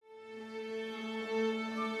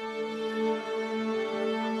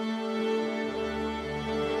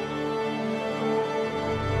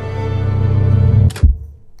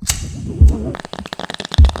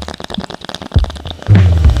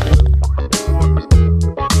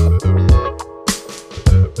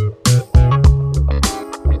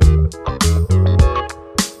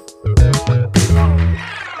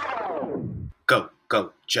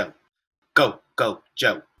Go,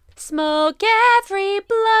 Joe. Smoke every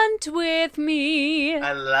blunt with me.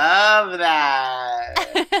 I love that.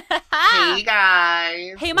 Hey,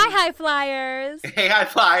 guys. Hey, my high flyers. Hey, high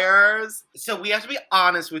flyers. So we have to be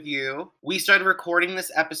honest with you. We started recording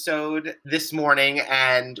this episode this morning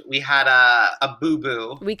and we had a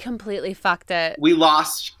boo-boo. We completely fucked it. We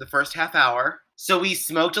lost the first half hour. So we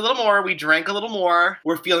smoked a little more. We drank a little more.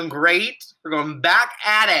 We're feeling great. We're going back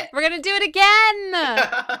at it. We're going to do it again.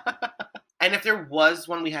 And if there was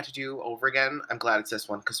one we had to do over again, I'm glad it's this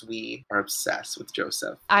one because we are obsessed with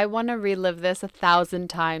Joseph. I want to relive this 1,000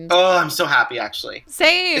 times. Oh, I'm so happy, actually.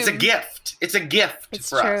 Same. It's a gift. It's a gift for us. It's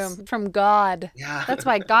true. From God. Yeah. That's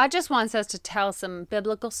why God just wants us to tell some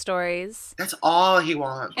biblical stories. That's all he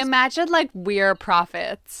wants. Imagine like we're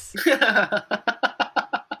prophets.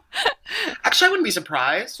 Actually, I wouldn't be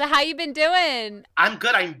surprised. So how you been doing? I'm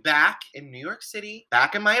good. I'm back in New York City,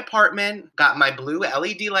 back in my apartment. Got my blue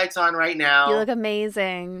LED lights on right now. You look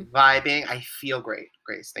amazing. Vibing. I feel great.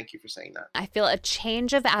 Grace, thank you for saying that. I feel a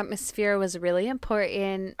change of atmosphere was really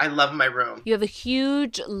important. I love my room. You have a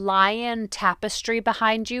huge lion tapestry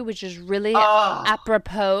behind you, which is really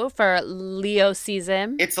apropos for Leo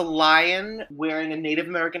season. It's a lion wearing a Native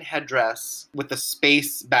American headdress with a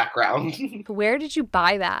space background. Where did you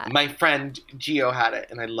buy that? My friend Gio had it,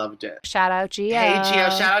 and I loved it. Shout out Gio. Hey, Gio.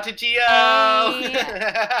 Shout out to Gio.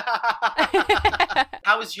 Hey.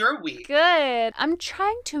 How was your week? Good. I'm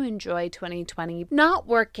trying to enjoy 2020. Not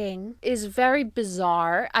working is very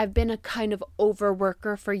bizarre. I've been a kind of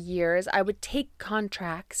overworker for years. I would take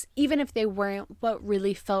contracts, even if they weren't what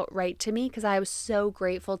really felt right to me, because I was so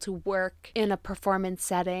grateful to work in a performance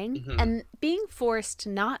setting. Mm-hmm. And being forced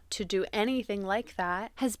not to do anything like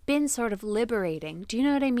that has been sort of liberating. Do you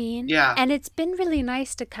know what I mean? Yeah. And it's been really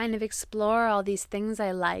nice to kind of explore all these things I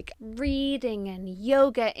like. Reading and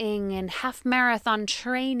yogaing and half marathon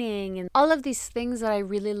training and all of these things that I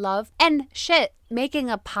really love. And shit, making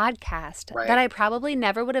a podcast that I probably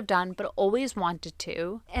never would have done, but always wanted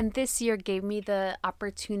to. And this year gave me the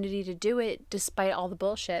opportunity to do it despite all the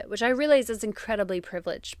bullshit, which I realize is incredibly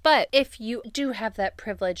privileged. But if you do have that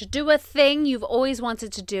privilege, do a thing you've always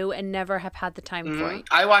wanted to do and never have had the time for it.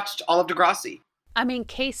 I watched all of Degrassi. I mean,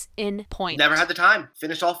 case in point. Never had the time.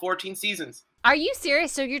 Finished all 14 seasons. Are you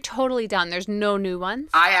serious? So you're totally done. There's no new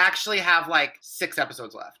ones? I actually have like 6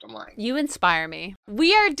 episodes left. I'm lying. You inspire me.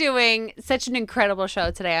 We are doing such an incredible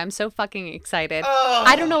show today. I'm so fucking excited. Oh.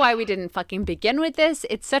 I don't know why we didn't fucking begin with this.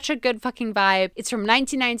 It's such a good fucking vibe. It's from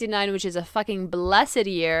 1999, which is a fucking blessed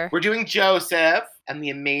year. We're doing Joseph and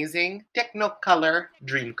the amazing Technicolor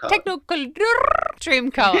Dreamcoat. Technicolor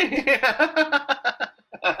Dreamcoat.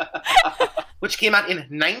 Which came out in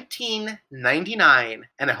 1999.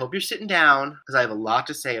 And I hope you're sitting down because I have a lot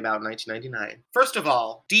to say about 1999. First of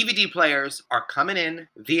all, DVD players are coming in,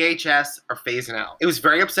 VHS are phasing out. It was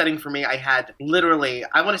very upsetting for me. I had literally,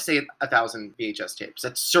 I want to say 1,000 VHS tapes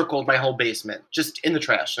that circled my whole basement, just in the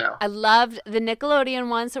trash now. I loved the Nickelodeon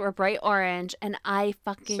ones that were bright orange, and I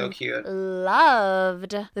fucking so cute.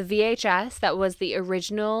 Loved the VHS that was the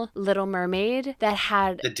original Little Mermaid that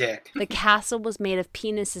had the dick. The castle was made of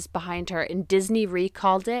penises behind her, and Disney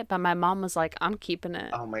recalled it, but my mom was like, I'm keeping it.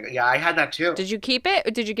 Oh my God. Yeah, I had that too. Did you keep it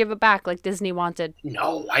or did you give it back like Disney wanted?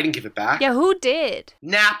 No, I didn't give it back. Yeah, who did?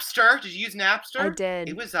 Napster. Did you use Napster? I did.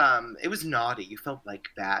 It was naughty. You felt like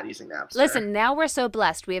bad using Napster. Listen, now we're so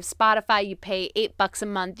blessed. We have Spotify. You pay $8 a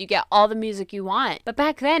month. You get all the music you want. But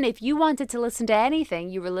back then, if you wanted to listen to anything,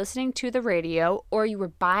 you were listening to the radio or you were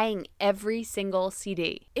buying every single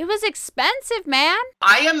CD. It was expensive, man.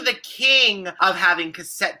 I am the king of having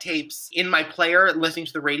cassette tapes in my player, listening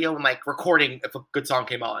to the radio and like recording if a good song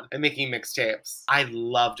came on and making mixtapes. I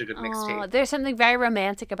loved a good mixtape. There's something very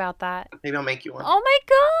romantic about that. Maybe I'll make you one. Oh my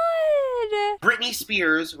God. Britney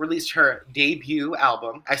Spears released her debut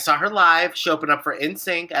album. I saw her live. She opened up for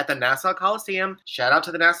NSYNC at the Nassau Coliseum. Shout out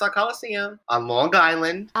to the Nassau Coliseum on Long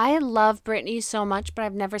Island. I love Britney so much, but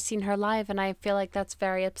I've never seen her live, and I feel like that's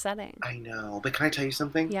very upsetting. I know, but can I tell you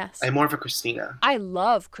something? Yes. I'm more of a Christina. I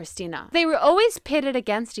love Christina. They were always pitted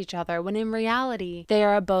against each other, when in reality, they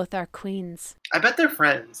are both our queens. I bet they're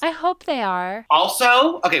friends. I hope they are.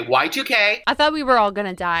 Also, okay, Y2K. I thought we were all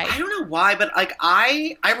gonna die. I don't know why, but like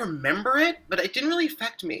I remember it, but it didn't really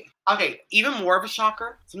affect me. Okay, even more of a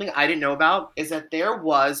shocker, something I didn't know about, is that there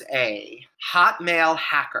was a Hotmail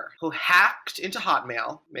hacker who hacked into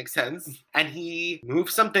Hotmail, makes sense, and he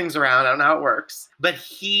moved some things around, I don't know how it works, but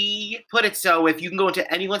he put it so if you can go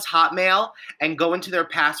into anyone's Hotmail and go into their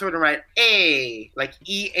password and write A, like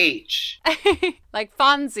E-H. Like You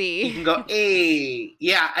Fonzie. can go A,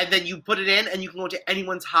 yeah, and then you put it in and you can go into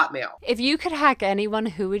anyone's Hotmail. If you could hack anyone,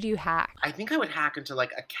 who would you hack? I think I would hack into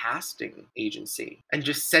like a casting agency and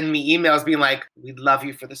just send me emails being like, we'd love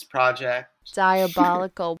you for this project.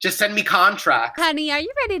 Diabolical. Just send me contracts. Honey, are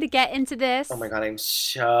you ready to get into this? Oh my god, I'm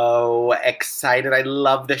so excited. I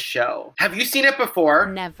love this show. Have you seen it before?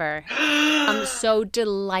 Never. I'm so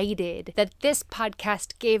delighted that this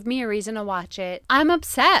podcast gave me a reason to watch it. I'm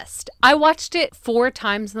obsessed. I watched it 4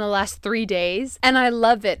 times in the last 3 days, and I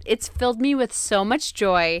love it. It's filled me with so much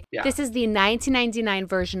joy. Yeah. This is the 1999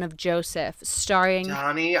 version of Joseph, starring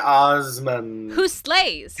Donny Osmond. who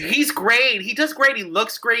slays. He's great. He does great. He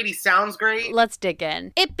looks great. He sounds great. Let's dig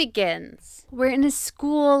in. It begins. We're in a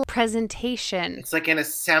school presentation. It's like an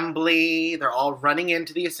assembly. They're all running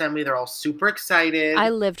into the assembly. They're all super excited. I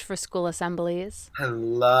lived for school assemblies. I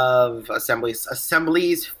love assemblies.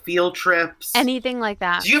 Assemblies, field trips. Anything like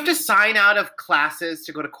that. Do you have to sign out of classes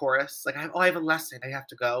to go to chorus? Like, I have a lesson. I have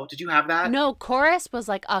to go. Did you have that? No, chorus was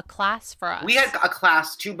like a class for us. We had a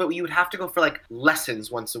class too, but you would have to go for like lessons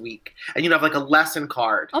once a week. And you'd have like a lesson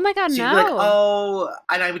card. Oh my God, So no. you'd be like, oh,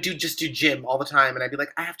 and I would just do gym all the time. And I'd be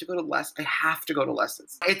like, I have to go to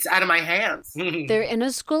lessons. It's out of my hands. They're in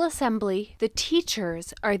a school assembly. The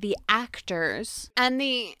teachers are the actors. And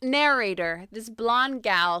the narrator, this blonde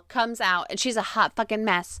gal, comes out and she's a hot fucking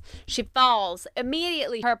mess. She falls.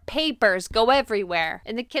 Immediately, her papers go everywhere.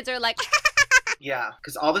 And the kids are like, Yeah,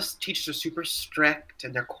 because all the teachers are super strict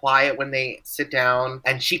and they're quiet when they sit down.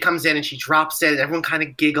 And she comes in and she drops it and everyone kind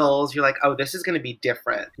of giggles. You're like, oh, this is going to be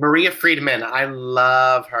different. Maria Friedman, I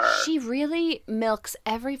love her. She really milks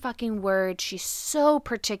every fucking word. She's so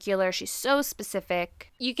particular. She's so specific.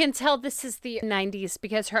 You can tell this is the 90s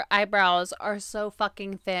because her eyebrows are so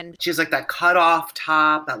fucking thin. She has like that cut off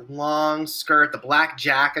top, that long skirt, the black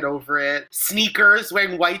jacket over it, sneakers,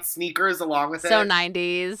 wearing white sneakers along with it. So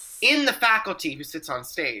 90s. In the faculty who sits on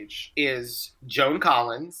stage is Joan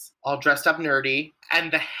Collins, all dressed up nerdy,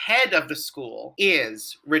 and the head of the school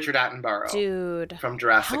is Richard Attenborough. Dude. From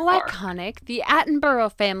Jurassic How Park. iconic. The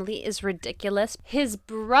Attenborough family is ridiculous. His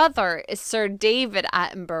brother is Sir David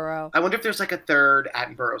Attenborough. I wonder if there's like a third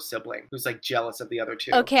Attenborough sibling who's like jealous of the other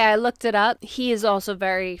two. Okay, I looked it up. He is also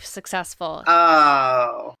very successful.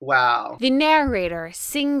 Oh, wow. The narrator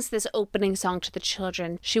sings this opening song to the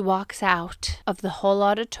children. She walks out of the whole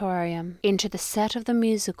auditorium into the set of the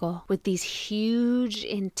musical with these huge,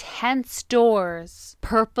 intense doors,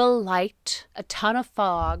 purple light, a ton of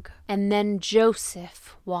fog, and then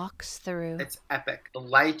Joseph walks through. It's epic. The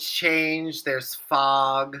lights change, there's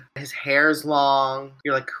fog, his hair's long.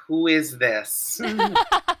 You're like, who is this?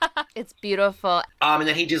 It's beautiful. And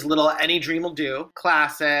then he does little Any Dream Will Do.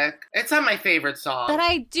 Classic. It's not my favorite song. But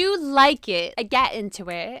I do like it. I get into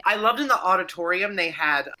it. I loved in the auditorium, they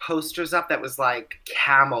had posters up that was like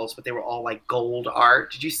camels, but they were all like gold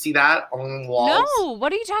art. Did you see that on walls? No,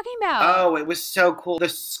 what are you talking about? Oh, it was so cool. The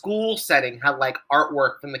school setting had like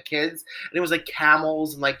artwork from the kids, and it was like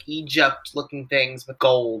camels and like Egypt looking things with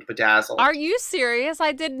gold bedazzled. Are you serious?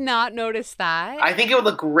 I did not notice that. I think it would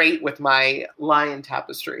look great with my lion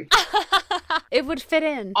tapestry. It would fit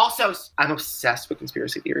in. Also, I'm obsessed with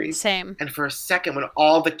conspiracy theories. Same. And for a second, when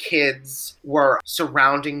all the kids were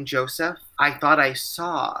surrounding Joseph, I thought I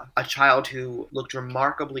saw a child who looked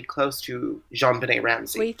remarkably close to Jean-Benet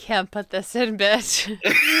Ramsey. We can't put this in, bitch.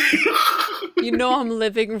 You know I'm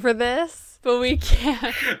living for this, but we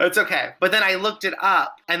can't. It's okay. But then I looked it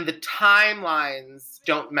up, and the timelines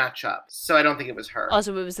don't match up. So I don't think it was her.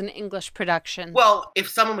 Also, it was an English production. Well, if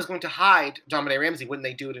someone was going to hide Jean-Benet Ramsey, wouldn't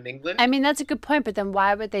they do it in England? I mean, that's a good point, but then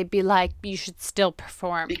why would they be like, you should still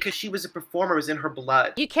perform? Because she was a performer. It was in her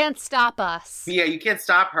blood. You can't stop us. Yeah, you can't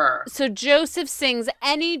stop her. So Joseph sings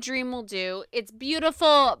Any Dream Will Do. It's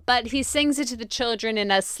beautiful, but he sings it to the children in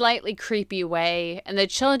a slightly creepy way. And the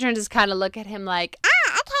children just kind of look at him like, okay,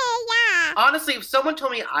 yeah. Honestly, if someone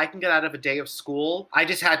told me I can get out of a day of school, I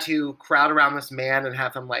just had to crowd around this man and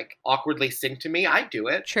have him like awkwardly sing to me, I'd do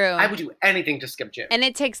it. True. I would do anything to skip gym. And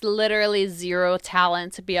it takes literally zero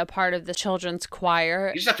talent to be a part of the children's choir.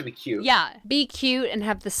 You just have to be cute. Yeah, be cute and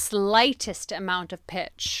have the slightest amount of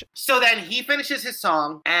pitch. So then he finishes his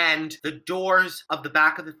song and the doors of the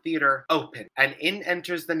back of the theater open and in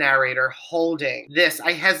enters the narrator holding this,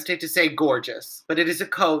 I hesitate to say gorgeous, but it is a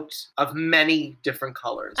coat of many different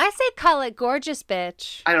colors. I say colors call it gorgeous,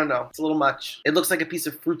 bitch. I don't know. It's a little much. It looks like a piece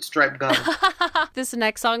of fruit stripe gum. This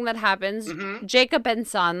next song that happens, Jacob and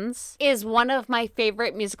Sons, is one of my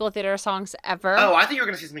favorite musical theater songs ever. Oh, I thought you were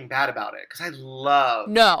going to say something bad about it, because I love...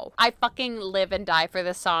 No, I fucking live and die for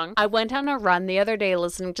this song. I went on a run the other day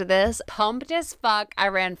listening to this, pumped as fuck. I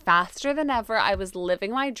ran faster than ever. I was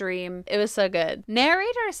living my dream. It was so good.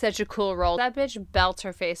 Narrator is such a cool role. That bitch belts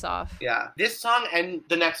her face off. Yeah. This song and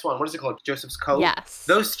the next one, what is it called? Joseph's Coat? Yes.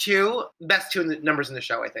 Those two, best two numbers in the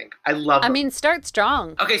show, I think. I love them. I mean, start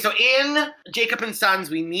strong. Okay, so in Jacob and Sons,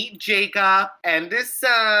 we meet Jacob and his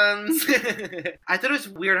sons. I thought it was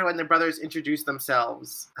weird how when the brothers introduced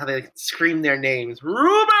themselves, how they screamed their names.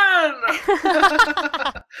 Reuben!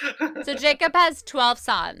 So Jacob has 12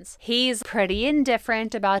 sons. He's pretty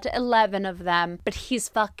indifferent about 11 of them, but he's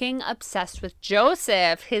fucking obsessed with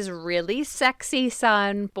Joseph, his really sexy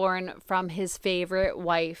son born from his favorite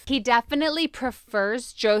wife. He definitely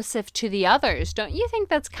prefers Joseph to the others. Don't you think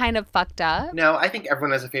that's kind of fucked up? No, I think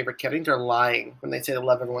everyone has a favorite kid. I think they're lying when they say they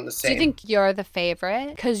love everyone the same. Do you think you're the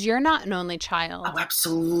favorite? Because you're not an only child. Oh,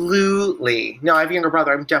 absolutely. No, I have a younger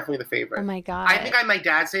brother. I'm definitely the favorite. Oh my God. I think I'm my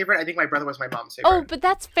dad's favorite. I think my brother was my mom's favorite. Oh, but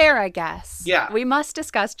that's fair, I guess. Yeah. We must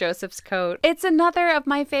discuss Joseph's Coat. It's another of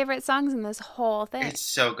my favorite songs in this whole thing. It's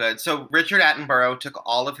so good. So Richard Attenborough took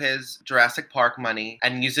all of his Jurassic Park money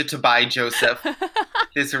and used it to buy Joseph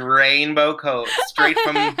this rainbow coat straight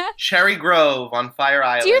from Cherry Grove on Fire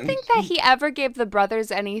Island. Do you think that he ever gave the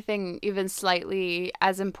brothers anything even slightly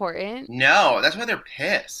as important? No, that's why they're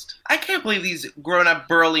pissed. I can't believe these grown-up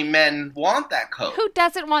burly men want that coat. Who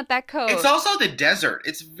doesn't want that coat? It's also the desert.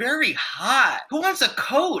 It's very hot. Who wants a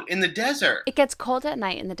coat in the desert? It gets cold at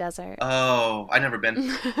night in the desert. Oh, I've never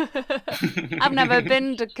been. I've never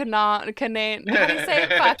been to Canaan. How do you say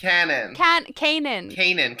it? Fuck. Canaan.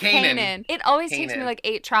 Canaan. It always takes me like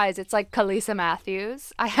 8 tries. It's like Kalisa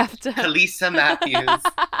Matthews. I have to. Kalisa Matthews.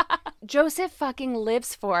 Joseph fucking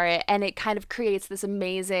lives for it, and it kind of creates this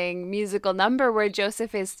amazing musical number where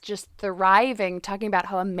Joseph is just thriving, talking about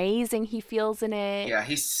how amazing he feels in it. Yeah,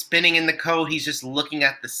 he's spinning in the coat. He's just looking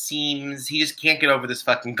at the seams. He just can't get over this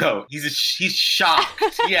fucking coat. He's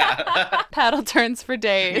shocked. Yeah. Paddle turns for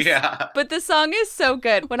days. Yeah. But the song is so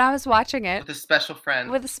good. When I was watching it with a special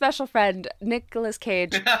friend, Nicolas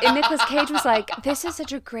Cage, and Nicolas Cage was like, this is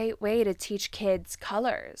such a great way to teach kids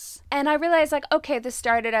colors. And I realized, like, okay, this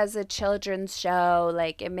started as a children's show,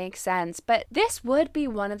 like, it makes sense, but this would be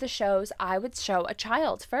one of the shows I would show a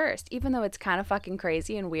child first, even though it's kind of fucking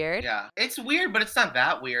crazy and weird. Yeah, it's weird, but it's not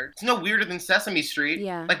that weird. It's no weirder than Sesame Street.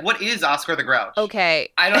 Yeah. Like, what is Oscar the Grouch? Okay.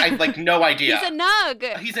 I have like no idea. He's a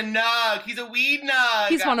nug. He's a nug. He's a weed nug.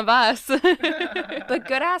 He's one of us. But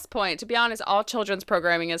good ass point. To be honest, all children's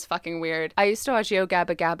programming is fucking weird. I used to watch Yo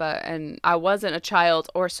Gabba Gabba, and I wasn't a child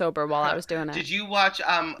or sober while I was doing it. Did you watch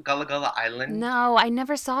Gullah Gullah Island? No, I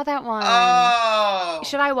never saw that one. Oh.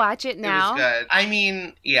 Should I watch it now? It was good. I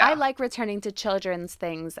mean, yeah. I like returning to children's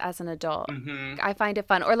things as an adult. Mm-hmm. I find it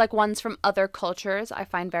fun. Or like ones from other cultures I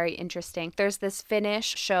find very interesting. There's this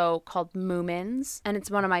Finnish show called Moomins, and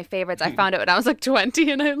it's one of my favorites. I found it when I was like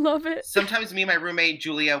 20 and I love it. Sometimes me and my roommate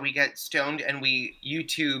Julia, we get stoned and we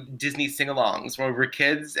YouTube Disney sing-alongs when we were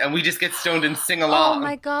kids, and we just get stoned and sing along. Oh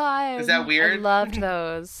my God. Is that weird? I loved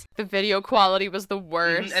those. The video quality was the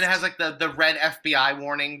worst. Mm-hmm. And it has like the red FBI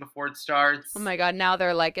warning before it starts. Oh my God, now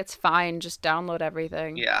they're like, it's fine, just download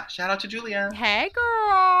everything. Yeah, shout out to Julia. Hey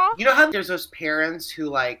girl. You know how there's those parents who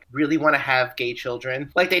like really want to have gay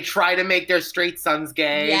children? Like they try to make their straight sons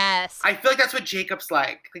gay. Yes. I feel like that's what Jacob's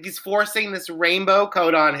like. Like he's forcing this rainbow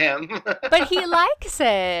coat on him. But he likes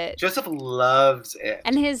it. Joseph loves it.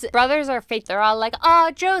 And his brothers are fake. They're all like,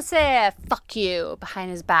 oh, Joseph, fuck you,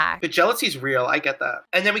 behind his back. The jealousy's real. I get that.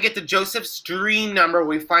 And then we get to Joseph's dream number where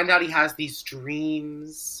we find out he has these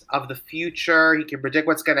dreams of the future. He can predict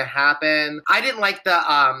what's going to happen. I didn't like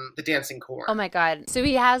the dancing corn. Oh my God. So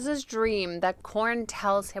he has this dream that corn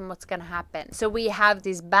tells him what's going to happen. So we have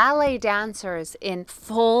these ballet dancers in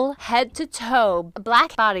full head to toe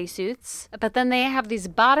black bodysuits, but then they have these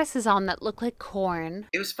bodices on that look like corn.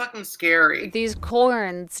 It was fucking scary. These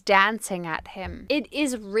corns dancing at him. It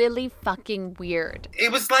is really fucking weird.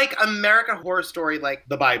 It was like American Horror Story, like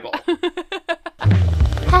the Bible.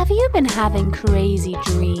 Have you been having crazy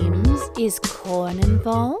dreams? Is corn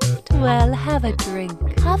involved? Well, have a drink.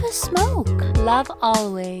 have a smoke. Love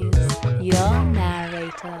always, your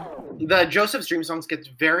narrator. The Joseph's Dream songs gets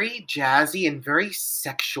very jazzy and very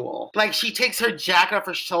sexual. Like, she takes her jacket off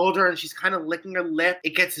her shoulder and she's kind of licking her lip.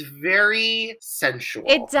 It gets very sensual.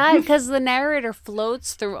 It does, because the narrator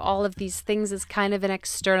floats through all of these things as kind of an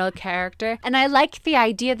external character. And I like the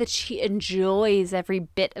idea that she enjoys every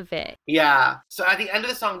bit of it. Yeah. So at the end of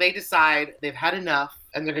the song, they decide they've had enough.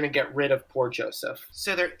 And they're going to get rid of poor Joseph.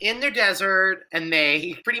 So they're in their desert, and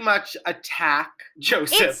they pretty much attack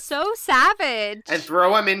Joseph. It's so savage. And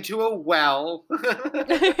throw him into a well.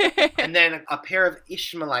 And then a pair of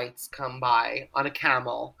Ishmaelites come by on a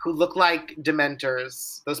camel who look like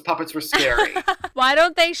Dementors. Those puppets were scary. Why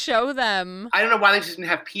don't they show them? I don't know why they just didn't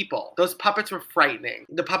have people. Those puppets were frightening.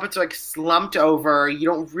 The puppets are like slumped over. You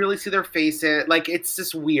don't really see their faces. Like, it's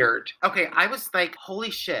just weird. Okay, I was like,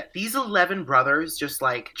 holy shit. These 11 brothers just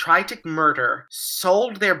like tried to murder,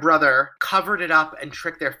 sold their brother, covered it up, and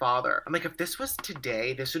tricked their father. I'm like, if this was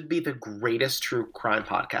today, this would be the greatest true crime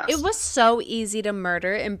podcast. It was so easy to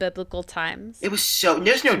murder in biblical times. It was so,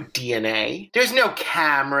 there's no DNA. There's no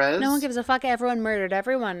cameras. No one gives a fuck. Everyone murdered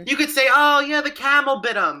everyone. You could say, oh yeah, the camel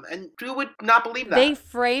bit him. And who would not believe that? They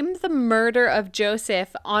framed the murder of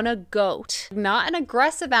Joseph on a goat, not an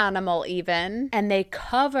aggressive animal even, and they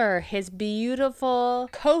cover his beautiful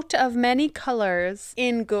coat of many colors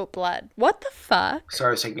in goat blood. What the fuck? Sorry,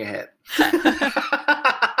 I was taking a hit.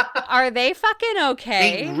 Are they fucking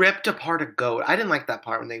okay? They ripped apart a goat. I didn't like that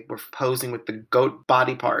part when they were posing with the goat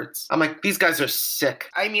body parts. I'm like, these guys are sick.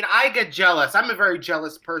 I mean, I get jealous. I'm a very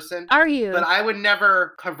jealous person. Are you? But I would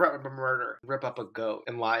never cover up a murder, rip up a goat,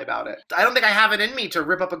 and lie about it. I don't think I have it in me to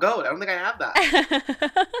rip up a goat. I don't think I have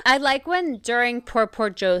that. I like when during Poor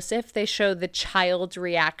Joseph, they show the child's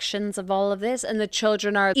reactions of all of this, and the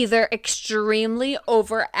children are either extremely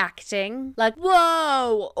overacting, like,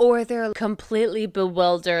 whoa, or they're completely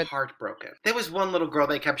bewildered. Heartbroken. There was one little girl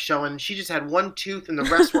they kept showing. She just had one tooth and the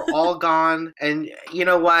rest were all gone. And you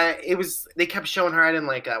know what? They kept showing her. I didn't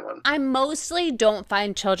like that one. I mostly don't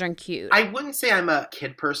find children cute. I wouldn't say I'm a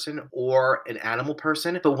kid person or an animal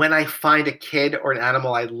person, but when I find a kid or an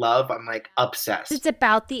animal I love, I'm like obsessed. It's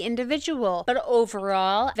about the individual. But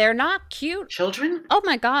overall, they're not cute. Children? Oh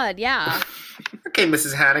my God, yeah. Okay,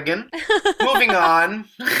 Mrs. Hannigan. Moving on.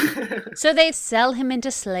 So they sell him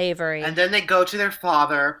into slavery. And then they go to their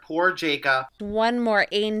father, poor Jacob. One more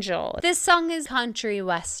angel. This song is country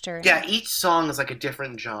western. Yeah, each song is like a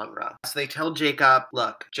different genre. So they tell Jacob,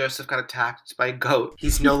 look, Joseph got attacked by a goat.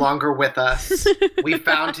 He's no longer with us. We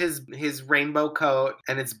found his rainbow coat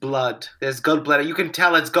and it's blood. There's goat blood. You can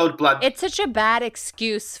tell it's goat blood. It's such a bad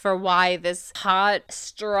excuse for why this hot,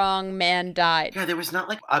 strong man died. Yeah, there was not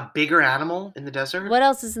like a bigger animal in the desert. What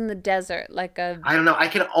else is in the desert? Like a... I don't know. I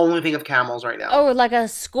can only think of camels right now. Oh, like a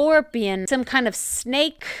scorpion. Some kind of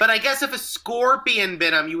snake. But I guess if a scorpion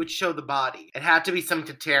bit him, you would show the body. It had to be something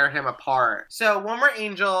to tear him apart. So One More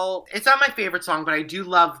Angel, it's not my favorite song, but I do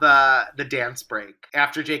love the dance break.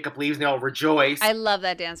 After Jacob leaves, they all rejoice. I love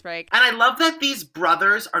that dance break. And I love that these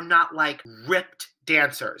brothers are not like ripped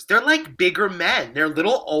dancers. They're like bigger men. They're a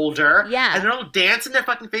little older. Yeah. And they're all dancing their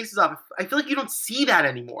fucking faces off. I feel like you don't see that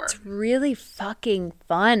anymore. It's really fucking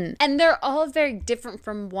fun. And they're all very different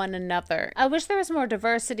from one another. I wish there was more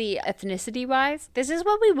diversity ethnicity-wise. This is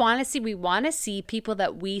what we want to see. We want to see people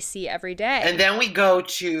that we see every day. And then we go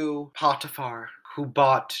to Potiphar, who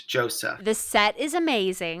bought Joseph. The set is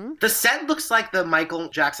amazing. The set looks like the Michael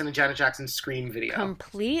Jackson and Janet Jackson Scream video.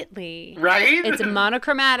 Completely. Right? It's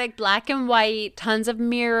monochromatic, black and white, tons of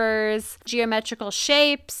mirrors, geometrical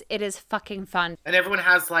shapes. It is fucking fun. And everyone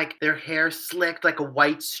has like their hair slicked, like a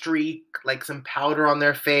white streak, like some powder on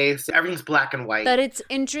their face. Everything's black and white. But it's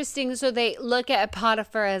interesting. So they look at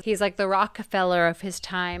Potiphar as he's like the Rockefeller of his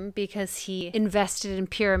time because he invested in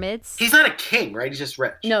pyramids. He's not a king, right? He's just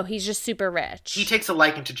rich. No, he's just super rich. He takes a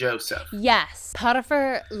liking to Joseph. Yes.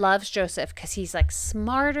 Potiphar loves Joseph because he's like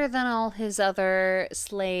smarter than all his other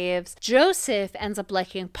slaves. Joseph ends up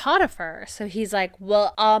liking Potiphar. So he's like,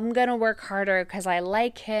 well, I'm going to work harder because I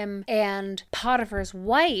like him. And Potiphar's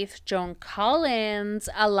wife, Joan Collins,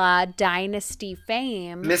 a la Dynasty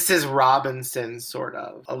fame. Mrs. Robinson, sort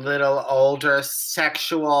of. A little older,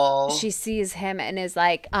 sexual. She sees him and is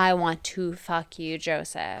like, I want to fuck you,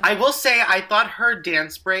 Joseph. I will say, I thought her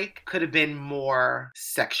dance break could have been more more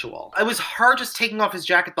sexual. It was her just taking off his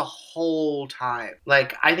jacket the whole time.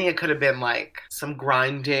 Like, I think it could have been like some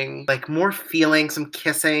grinding, like more feeling, some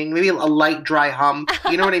kissing, maybe a light dry hump.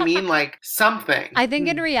 You know what I mean? Like something. I think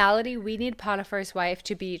in reality, we need Potiphar's wife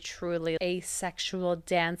to be truly a sexual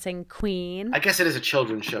dancing queen. I guess it is a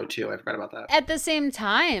children's show too. I forgot about that. At the same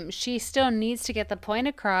time, she still needs to get the point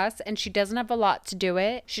across, and she doesn't have a lot to do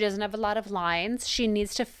it. She doesn't have a lot of lines. She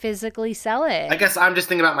needs to physically sell it. I guess I'm just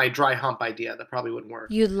thinking about my dry hump idea. That probably wouldn't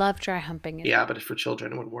work. You love dry humping. Yeah, but for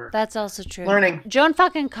children, it wouldn't work. That's also true. Learning. Joan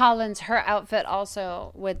fucking Collins, her outfit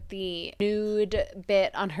also with the nude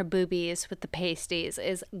bit on her boobies with the pasties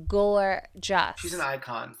is gorgeous. She's an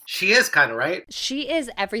icon. She is kind of, right? She is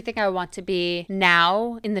everything I want to be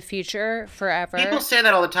now, in the future, forever. People say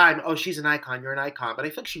that all the time. Oh, she's an icon. You're an icon. But I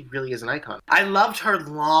feel like she really is an icon. I loved her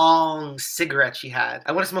long cigarette she had.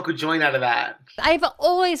 I want to smoke a joint out of that. I've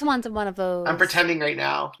always wanted one of those. I'm pretending right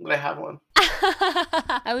now that I have one.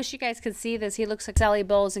 I wish you guys could see this. He looks like Sally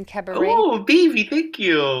Bowles in Cabaret. Oh, baby, thank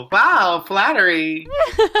you. Wow, flattery.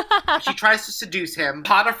 She tries to seduce him.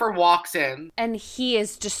 Potiphar walks in. And he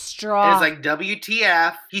is distraught. And it's like,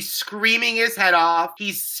 WTF. He's screaming his head off.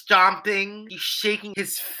 He's stomping. He's shaking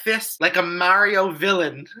his fist like a Mario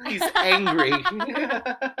villain. He's angry.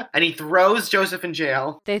 And he throws Joseph in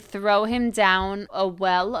jail. They throw him down a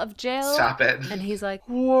well of jail. Stop it. And he's like,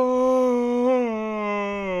 whoa.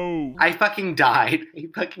 I fucking died. He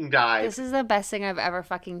fucking died. This is the best thing I've ever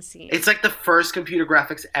fucking seen. It's like the first computer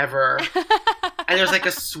graphics ever. And there's like a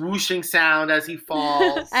swooshing sound as he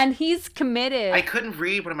falls. And he's committed. I couldn't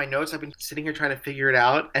read one of my notes. I've been sitting here trying to figure it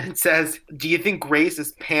out. And it says, do you think Grace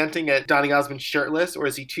is panting at Donny Osmond shirtless, or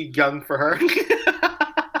is he too young for her?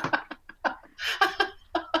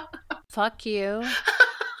 Fuck you.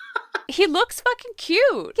 He looks fucking cute.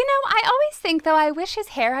 You know, I always think, though, I wish his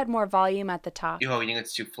hair had more volume at the top. Oh, you think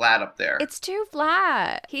it's too flat up there? It's too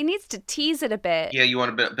flat. He needs to tease it a bit. Yeah, you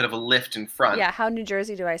want a bit of a lift in front. Yeah, how New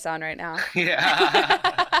Jersey do I sound right now?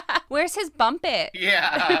 Yeah. Where's his bump it?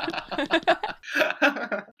 Yeah.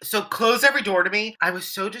 So close every door to me. I was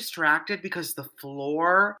so distracted because the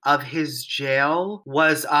floor of his jail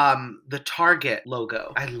was the Target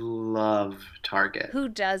logo. I love Target. Who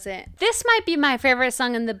doesn't? This might be my favorite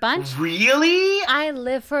song in the bunch. Really? I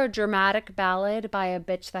live for a dramatic ballad by a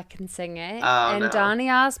bitch that can sing it. Oh, and no. Donny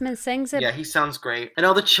Osmond sings it. Yeah, he sounds great. And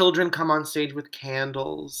all the children come on stage with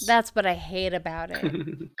candles. That's what I hate about it.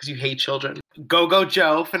 Because you hate children. Go-Go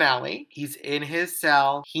Joe finale. He's in his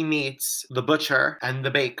cell. He meets the butcher and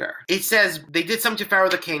the baker. It says they did something to Pharaoh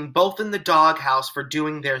the king, both in the doghouse for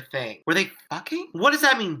doing their thing. Were they fucking? What does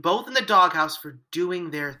that mean? Both in the doghouse for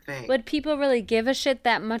doing their thing. Would people really give a shit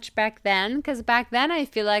that much back then? Because back then I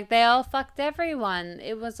feel like they all fucked everyone.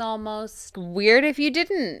 It was almost weird if you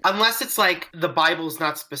didn't. Unless it's like the Bible's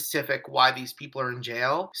not specific why these people are in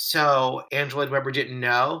jail. So Andrew Lloyd Webber didn't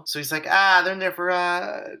know. So he's like, they're in there for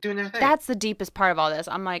doing their thing. That's the deepest part of all this.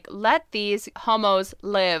 I'm like, let these homos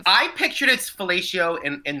live. I pictured it's fellatio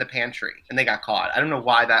in the pantry and they got caught. I don't know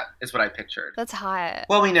why that is what I pictured. That's hot.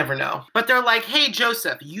 Well, we never know. But they're like, hey,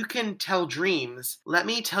 Joseph, you can tell dreams. Let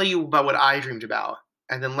me tell you about what I dreamed about.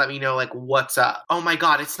 And then let me know, like, what's up. Oh my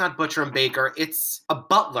God, it's not butcher and baker. It's a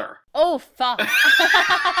butler. Oh, fuck.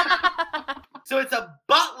 So it's a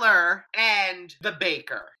butler and the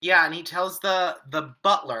baker. Yeah, and he tells the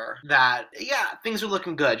butler that, yeah, things are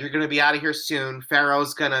looking good. You're going to be out of here soon.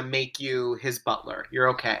 Pharaoh's going to make you his butler. You're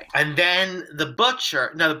okay. And then the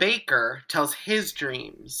baker tells his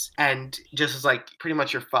dreams and just is like, pretty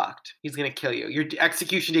much you're fucked. He's going to kill you. Your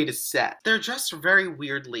execution date is set. They're dressed very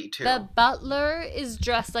weirdly, too. The butler is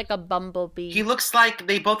dressed like a bumblebee.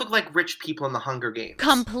 They both look like rich people in the Hunger Games.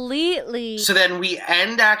 Completely. So then we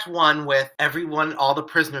end Act 1 with all the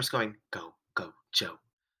prisoners going, go, go, Joe.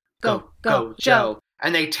 Go, go, Joe.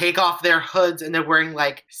 And they take off their hoods and they're wearing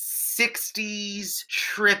like 60s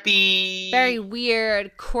trippy. Very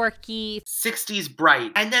weird, quirky. 60s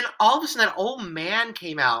bright. And then all of a sudden that old man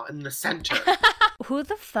came out in the center. Who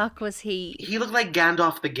the fuck was he? He looked like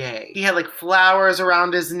Gandalf the Gay. He had like flowers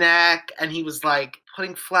around his neck and he was like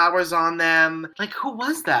putting flowers on them. Like, who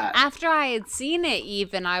was that? After I had seen it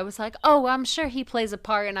even, I was like, oh, I'm sure he plays a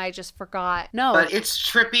part and I just forgot. No. But it's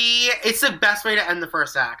trippy. It's the best way to end the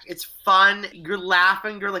first act. It's fun. You're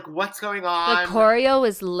laughing. You're like, what's going on? The choreo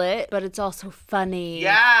is lit, but it's also funny.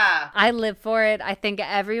 Yeah. I live for it. I think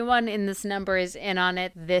everyone in this number is in on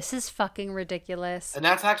it. This is fucking ridiculous. And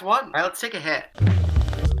that's Act 1. All right, let's take a hit.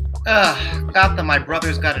 Got the my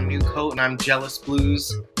brother's got a new coat and I'm jealous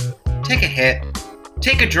blues. Take a hit.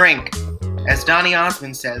 Take a drink. As Donny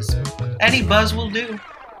Osmond says, any buzz will do.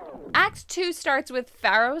 Act 2 starts with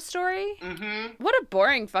Pharaoh's story? Mm-hmm. What a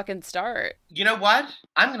boring fucking start. You know what?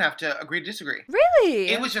 I'm going to have to agree to disagree. Really?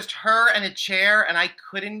 It was just her and a chair, and I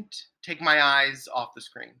couldn't take my eyes off the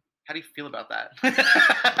screen. How do you feel about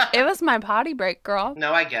that? It was my potty break, girl.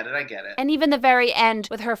 No, I get it. And even the very end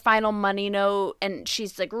with her final money note and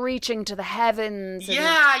she's like reaching to the heavens.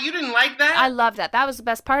 Yeah, you didn't like that? I love that. That was the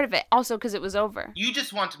best part of it. Also because it was over. You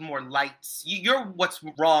just wanted more lights. You're what's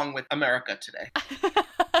wrong with America today.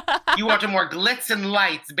 You wanted more glitz and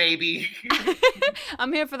lights, baby.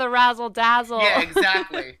 I'm here for the razzle dazzle. Yeah,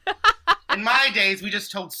 exactly. In my days, we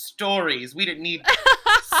just told stories. We didn't need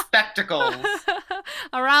spectacles.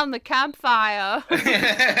 Around the campfire.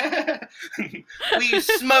 We use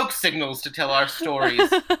smoke signals to tell our stories.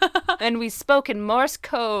 And we spoke in Morse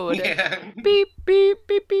code. Yeah. Beep, beep,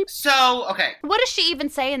 beep, beep. So, okay. What does she even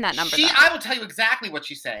say in that number? I will tell you exactly what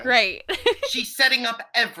she's saying. Great. She's setting up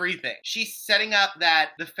everything. She's setting up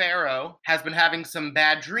that the Pharaoh has been having some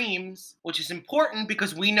bad dreams, which is important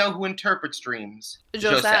because we know who interprets dreams.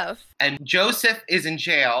 Joseph. And Joseph is in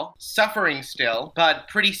jail, suffering still, but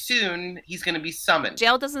pretty soon he's going to be summoned.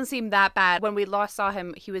 Jail doesn't seem that bad. When we last saw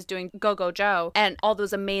him, he was doing Go-Go Joe, and all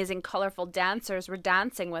those amazing, colorful dancers were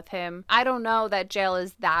dancing with him. I don't know that jail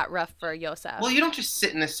is that rough for Joseph. Well, you don't just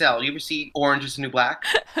sit in a cell. You ever see Orange is the New Black?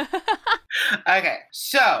 Okay,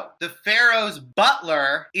 so the Pharaoh's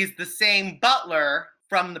butler is the same butler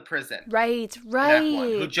from the prison. Right. That one,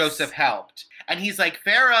 who Joseph helped. And he's like,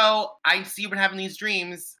 Pharaoh, I see you've been having these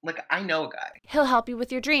dreams. Like, I know a guy. He'll help you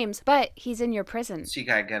with your dreams, but he's in your prison. So you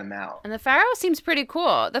gotta get him out. And the Pharaoh seems pretty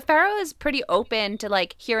cool. The Pharaoh is pretty open to,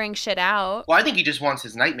 like, hearing shit out. Well, I think he just wants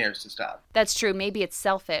his nightmares to stop. That's true. Maybe it's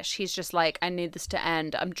selfish. He's just like, I need this to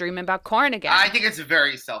end. I'm dreaming about corn again. I think it's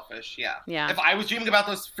very selfish, yeah. Yeah. If I was dreaming about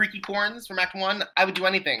those freaky corns from Act 1, I would do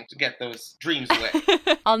anything to get those dreams away.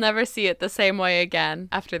 I'll never see it the same way again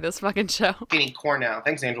after this fucking show. Getting corn now.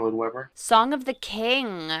 Thanks, Angela Lloyd Webber. Song of the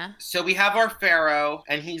King. So we have our Pharaoh,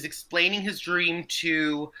 and he's explaining his dream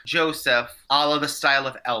to Joseph, a la the style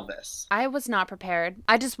of Elvis. I was not prepared.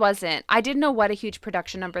 I just wasn't. I didn't know what a huge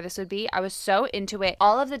production number this would be. I was so into it.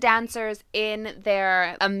 All of the dancers in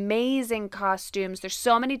their amazing costumes. There's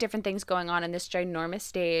so many different things going on in this ginormous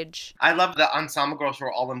stage. I love the ensemble girls who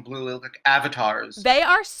are all in blue. They look like avatars. They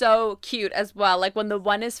are so cute as well. Like when the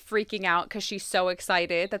one is freaking out because she's so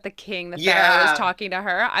excited that the Pharaoh is talking to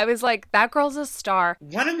her. I was like, that girl's a star.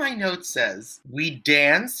 One of my notes says, we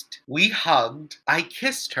danced, we hugged, I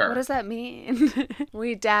kissed her. What does that mean?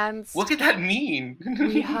 We danced. What could that mean?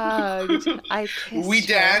 We hugged. I kissed We her.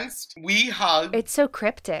 danced, we hugged. It's so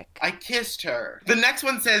cryptic. I kissed her. The next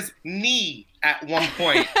one says knee at one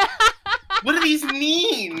point. What do these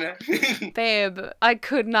mean? Babe, I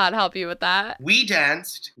could not help you with that. We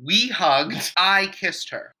danced, we hugged, I kissed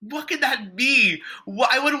her. What could that be?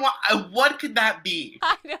 What could that be?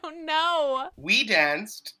 I don't know. We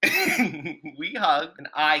danced, we hugged, and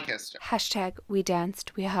I kissed her. Hashtag we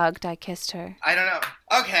danced, we hugged, I kissed her. I don't know.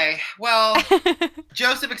 Okay, well,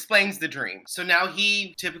 Joseph explains the dream. So now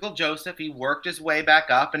typical Joseph, he worked his way back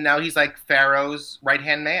up, and now he's like Pharaoh's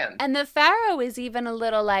right-hand man. And the Pharaoh is even a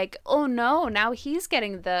little like, oh no, now he's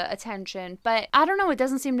getting the attention. But I don't know, it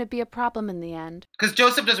doesn't seem to be a problem in the end. Because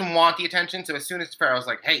Joseph doesn't want the attention, so as soon as Pharaoh's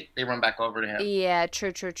like, hey, they run back over to him. Yeah,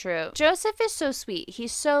 true. Joseph is so sweet.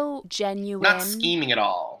 He's so genuine. Not scheming at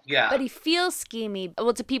all. Yeah. But he feels schemy,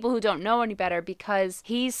 well, to people who don't know any better, because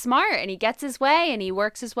he's smart and he gets his way and he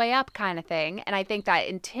works his way up kind of thing. And I think that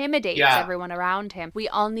intimidates everyone around him. We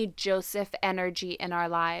all need Joseph energy in our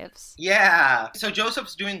lives. Yeah. So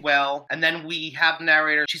Joseph's doing well, and then we have the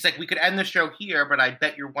narrator. She's like, we could end the show here, but I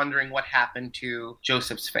bet you're wondering what happened to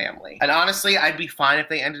Joseph's family. And honestly, I'd be fine if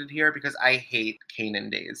they ended it here because I hate Canaan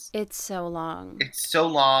days. It's so long. It's so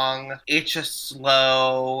long. It's just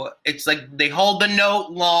slow. It's like they hold the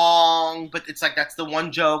note long, but it's like that's the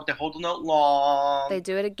one joke. They hold the note long. They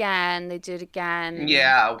do it again.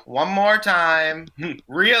 Yeah, one more time.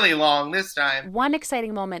 Really long this time. One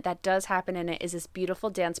exciting moment that does happen in it is this beautiful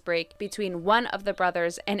dance break between one of the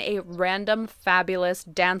brothers and a random fabulous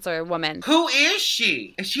dancer woman. Who is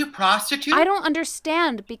she? Is she a prostitute? I don't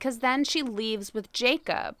understand, because then she leaves with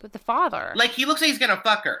Jacob, with the father. Like, he looks like he's gonna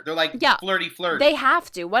fuck her. They're like flirty. They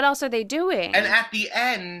have to. What else are they doing? And at the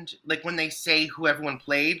end, like when they say who everyone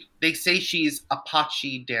plays maid. They say she's a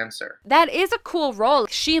Apache dancer. That is a cool role.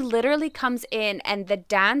 She literally comes in and the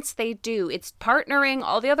dance they do, it's partnering.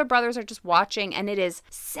 All the other brothers are just watching and it is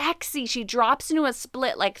sexy. She drops into a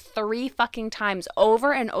split like 3 fucking times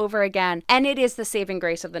over and over again. And it is the saving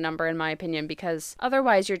grace of the number in my opinion, because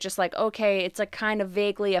otherwise you're just like, okay, it's like kind of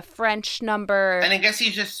vaguely a French number. And I guess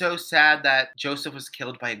he's just so sad that Joseph was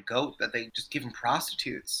killed by a goat that they just give him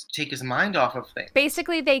prostitutes to take his mind off of things.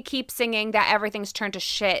 Basically, they keep singing that everything's turned to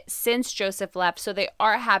shit since Joseph left, so they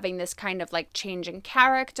are having this kind of like change in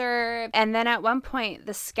character. And then at one point,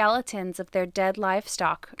 the skeletons of their dead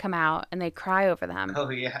livestock come out and they cry over them. Oh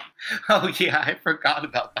yeah, I forgot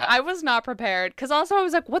about that. I was not prepared, because also I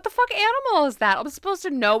was like, what the fuck animal is that? I'm supposed to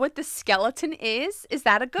know what the skeleton is? Is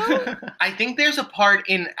that a goat? I think there's a part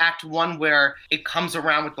in Act 1 where it comes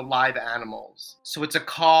around with the live animals. So it's a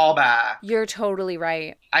callback. You're totally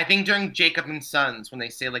right. I think during Jacob and Sons, when they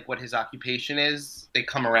say like what his occupation is, they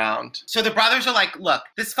come around. So the brothers are like, look,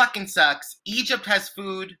 this fucking sucks. Egypt has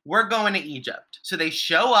food. We're going to Egypt. So they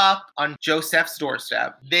show up on Joseph's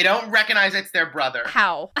doorstep. They don't recognize it's their brother.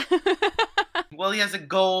 How? Well, he has a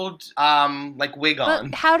gold, like wig on.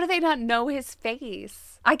 But how do they not know his face?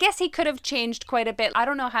 I guess he could have changed quite a bit. I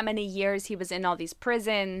don't know how many years he was in all these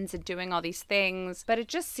prisons and doing all these things, but it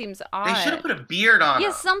just seems odd. They should have put a beard on him. He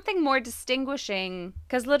has something more distinguishing,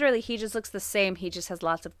 because literally he just looks the same. He just has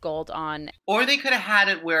lots of gold on. Or they could have had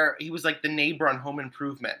it where he was like the neighbor on Home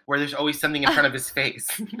Improvement, where there's always something in front of his face.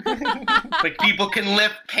 Like people can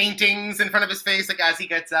lift paintings in front of his face like as he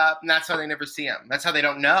gets up, and that's how they never see him. That's how they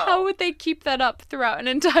don't know. How would they keep that up throughout an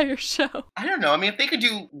entire show? I don't know. I mean, if they could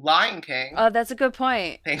do Lion King. Oh, that's a good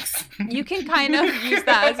point. Thanks. You can kind of use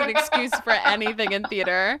that as an excuse for anything in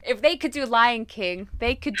theater. If they could do Lion King,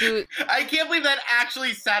 they could do... I can't believe that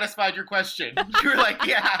actually satisfied your question. You were like,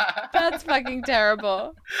 yeah. That's fucking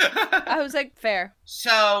terrible. I was like, fair.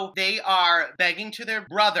 So they are begging to their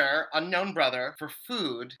brother, unknown brother, for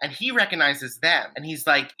food, and he recognizes them. And he's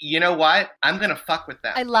like, you know what? I'm gonna fuck with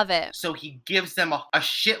them. I love it. So he gives them a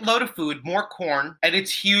shitload of food, more corn, and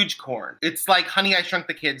it's huge corn. It's like Honey, I Shrunk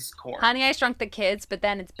the Kids corn. Honey, I Shrunk the Kids, but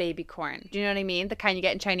then it's baby corn. Do you know what I mean? The kind you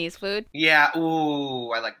get in Chinese food. Yeah, ooh,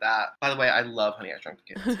 I like that. By the way, I love Honey, I Shrunk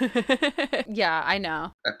the Kids. Yeah, I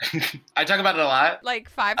know. I talk about it a lot. Like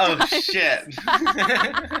 5 times. Oh, shit.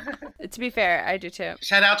 To be fair, I do too.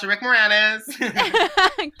 Shout out to Rick Moranis.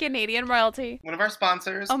 Canadian royalty. One of our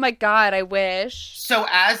sponsors. Oh my God, I wish. So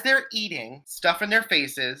as they're eating, stuff in their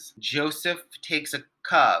faces, Joseph takes a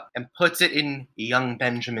cub and puts it in young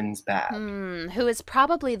Benjamin's bag. Who is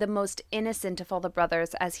probably the most innocent of all the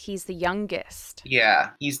brothers, as he's the youngest. Yeah,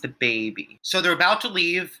 he's the baby. So they're about to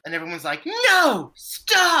leave, and everyone's like, no,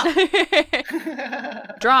 stop!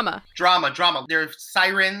 Drama. Drama. There are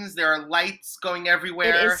sirens, there are lights going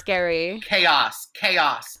everywhere. It is scary. Chaos.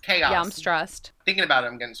 Yeah, I'm stressed. Thinking about it,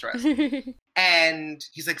 I'm getting stressed. And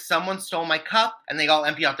he's like, someone stole my cup, and they all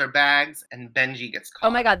empty out their bags, and Benji gets caught.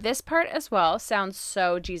 Oh my God, this part as well sounds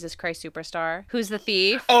so Jesus Christ Superstar. Who's the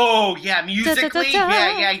thief? Oh, yeah, musically? Yeah.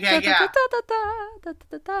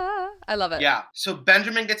 I love it. Yeah. So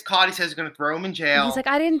Benjamin gets caught. He says he's going to throw him in jail. He's like,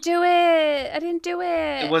 I didn't do it.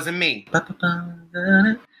 It wasn't me.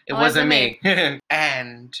 It wasn't me.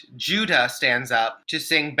 And Judah stands up to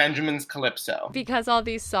sing Benjamin's Calypso. Because all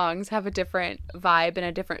these songs have a different vibe and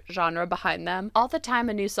a different genre behind them. All the time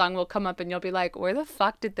a new song will come up and you'll be like, where the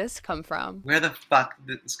fuck did this come from? Where the fuck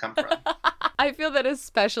did this come from? I feel that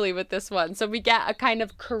especially with this one. So we get a kind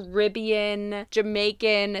of Caribbean,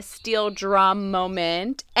 Jamaican steel drum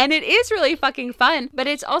moment. And it is really fucking fun. But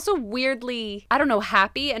it's also weirdly, I don't know,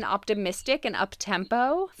 happy and optimistic and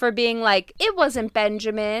up-tempo for being like, it wasn't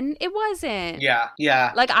Benjamin. It wasn't.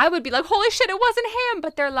 Yeah. Like, I would be like, holy shit, it wasn't him.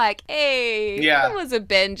 But they're like, hey, it was a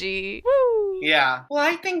Benji. Woo. Yeah. Well,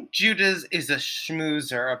 I think Judah is a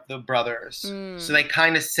schmoozer of the brothers. So they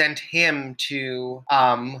kind of sent him to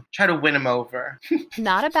try to win him over.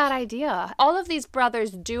 Not a bad idea. All of these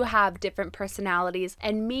brothers do have different personalities.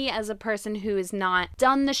 And me as a person who has not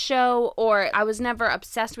done the show, or I was never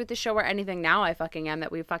obsessed with the show or anything, now I fucking am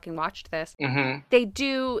that we fucking watched this. They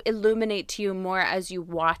do illuminate to you more as you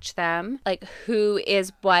watch them, like who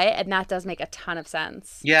is what, and that does make a ton of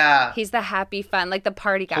sense. Yeah. He's the happy, fun, like the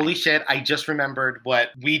party guy. Holy shit, I just remembered what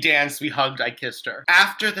we danced, we hugged, I kissed her.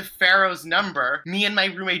 After the Pharaoh's number, me and my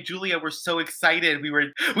roommate Julia were so excited.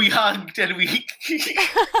 We hugged and we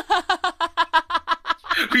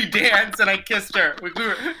we danced and I kissed her.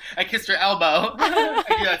 I kissed her elbow. I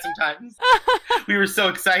do that sometimes. We were so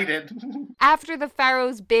excited. After the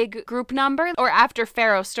Pharaoh's big group number or after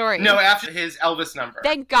Pharaoh's story? No, after his Elvis number.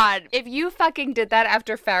 Thank God. If you fucking did that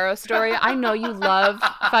after Pharaoh's story, I know you love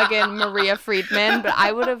fucking Maria Friedman, but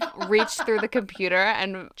I would have reached through the computer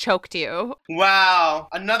and choked you. Wow.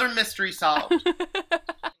 Another mystery solved.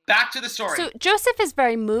 Back to the story. So Joseph is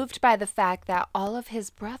very moved by the fact that all of his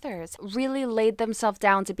brothers really laid themselves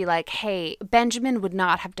down to be like, hey, Benjamin would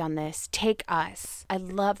not have done this. Take us. I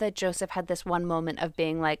love that Joseph had this one moment of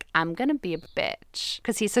being like, I'm going to be a bitch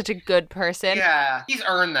because he's such a good person. Yeah, he's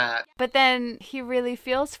earned that. But then he really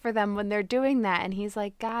feels for them when they're doing that. And he's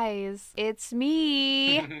like, guys, it's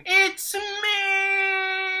me. It's me.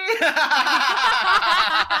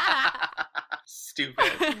 Stupid.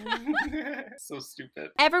 So stupid.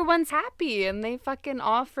 Everyone's happy and they fucking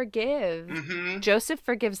all forgive. Mm-hmm. Joseph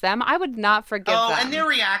forgives them. I would not forgive them. And their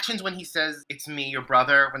reactions when he says, it's me, your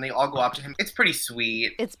brother, when they all go up to him, it's pretty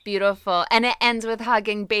sweet. It's beautiful. And it ends with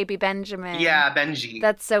hugging baby Benjamin. Yeah, Benji.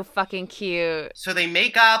 That's so fucking cute. So they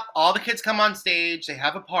make up, all the kids come on stage, they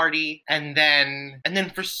have a party, and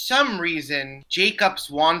then for some reason, Jacob's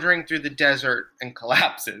wandering through the desert and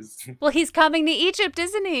collapses. Well, he's coming to Egypt,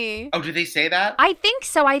 isn't he? Oh, did they say that? I think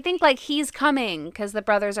so. I think like he's coming because the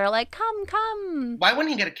brothers are like, come. Why wouldn't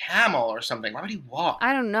he get a camel or something? Why would he walk?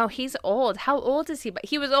 I don't know. He's old. How old is he? But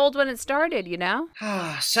he was old when it started, you know?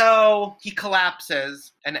 So he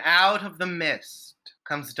collapses, and out of the mist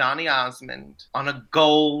comes Donny Osmond on a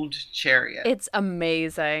gold chariot. It's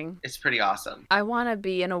amazing. It's pretty awesome. I want to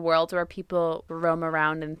be in a world where people roam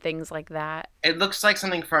around and things like that. It looks like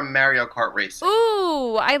something from Mario Kart Racing.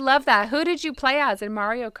 Ooh, I love that. Who did you play as in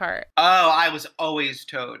Mario Kart? Oh, I was always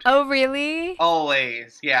Toad. Oh, really?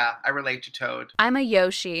 Always. Yeah, I relate to Toad. I'm a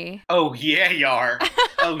Yoshi. Oh, yeah, you are.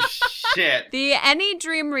 Oh, shit. The Any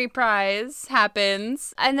Dream reprise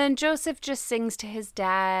happens, and then Joseph just sings to his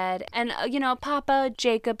dad. And, Papa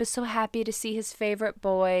Jacob is so happy to see his favorite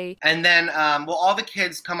boy. And then, all the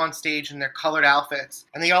kids come on stage in their colored outfits,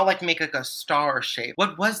 and they all, make a star shape.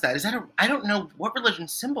 What was that? Is that I don't know. What religion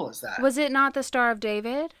symbol is that? Was it not the Star of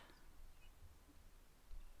David?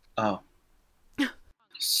 Oh.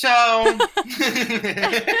 So...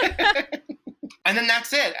 And then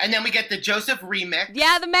that's it. And then we get the Joseph remix.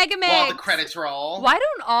 Yeah, the mega mix. While the credits roll. Why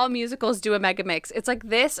don't all musicals do a mega mix? It's like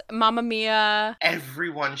this, Mamma Mia.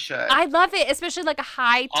 Everyone should. I love it, especially like a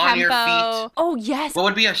high tempo. On Your Feet. Oh, yes. What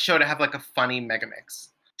would be a show to have a funny mega mix?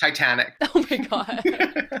 Titanic. Oh my God.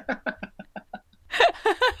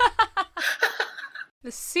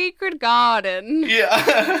 The Secret Garden.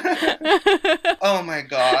 Yeah. Oh my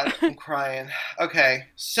God. I'm crying. Okay.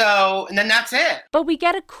 So, and then that's it. But we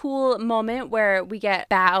get a cool moment where we get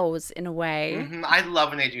bows in a way. Mm-hmm. I love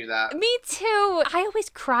when they do that. Me too. I always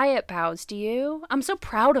cry at bows. Do you? I'm so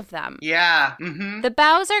proud of them. Yeah. Mm-hmm. The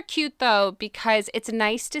bows are cute though because it's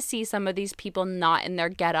nice to see some of these people not in their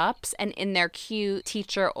get-ups and in their cute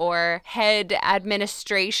teacher or head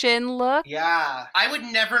administration look. Yeah. I would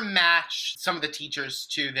never match some of the teachers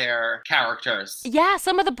to their characters. Yeah,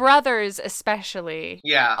 some of the brothers especially.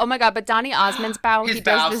 Yeah. Oh my God, but Donny Osmond's bow, His he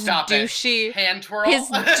bow, does this stop douchey it. Hand twirl. His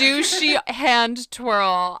douchey hand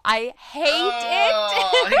twirl. I hate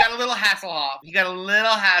it. He got a little Hasselhoff.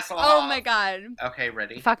 Oh my God. Okay,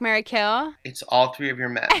 ready? Fuck, marry, kill. It's all three of your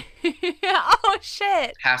men. Oh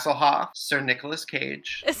shit. Hasselhoff, Sir Nicolas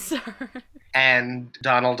Cage, Sir. and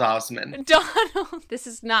Donald Osmond. Donald. This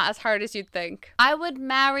is not as hard as you'd think. I would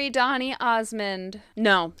marry Donny Osmond.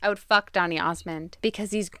 No, I would fuck Donny Osmond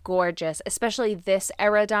because he's gorgeous, especially this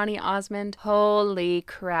era Donny Osmond. Holy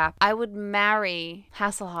crap. I would marry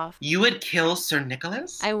Hasselhoff. You would kill Sir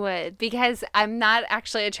Nicholas? I would, because I'm not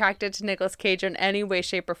actually attracted to Nicolas Cage in any way,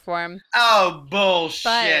 shape, or form. Oh, bullshit.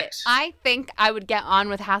 But I think I would get on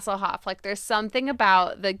with Hasselhoff. Like, there's something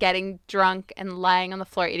about the getting drunk and lying on the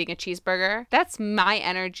floor eating a cheeseburger. That's my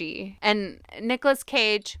energy. And Nicolas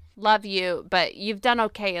Cage, love you, but you've done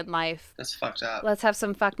okay in life. That's fucked up. Let's have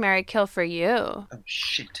some fuck, marry, kill for you. Oh,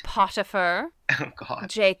 shit. Potiphar. Oh, God.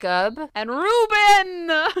 Jacob. And Reuben!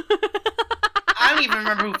 I don't even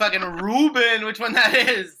remember who fucking Reuben, which one that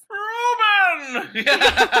is. Reuben!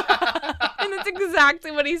 And that's exactly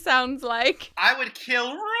what he sounds like. I would kill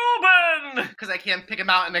Reuben! Because I can't pick him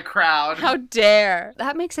out in a crowd. How dare.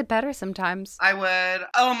 That makes it better sometimes. I would...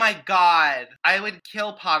 Oh my God. I would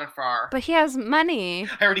kill Potiphar. But he has money.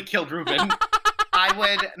 I already killed Reuben. I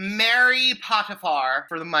would marry Potiphar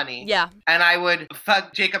for the money. Yeah. And I would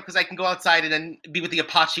fuck Jacob because I can go outside and then be with the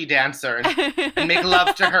Apache dancer and make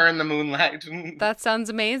love to her in the moonlight. That sounds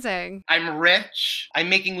amazing. I'm rich. I'm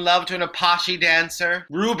making love to an Apache dancer.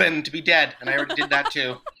 Reuben to be dead. And I already did that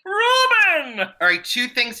too. Reuben! All right, 2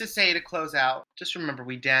 things to say to close out. Just remember,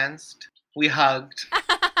 we danced. We hugged.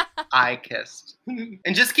 I kissed.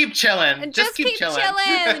 And just keep chilling. And just keep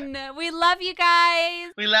chilling. We love you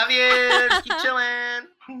guys. We love you. Just keep chilling.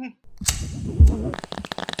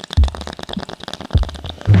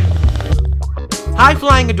 High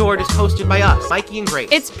Flying Adored is hosted by us, Mikey and Grace.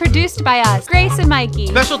 It's produced by us, Grace and Mikey.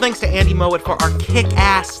 Special thanks to Andy Mowat for our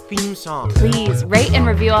kick-ass theme song. Please rate and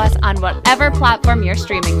review us on whatever platform you're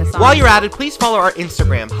streaming this on. While you're at it, please follow our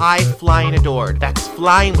Instagram, High Flying Adored. That's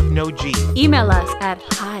flying with no G. Email us at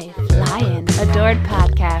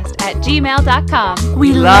highflyingadoredpodcast@gmail.com.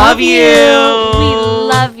 We love you. We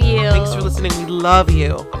love you. Thanks for listening. We love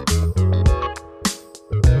you.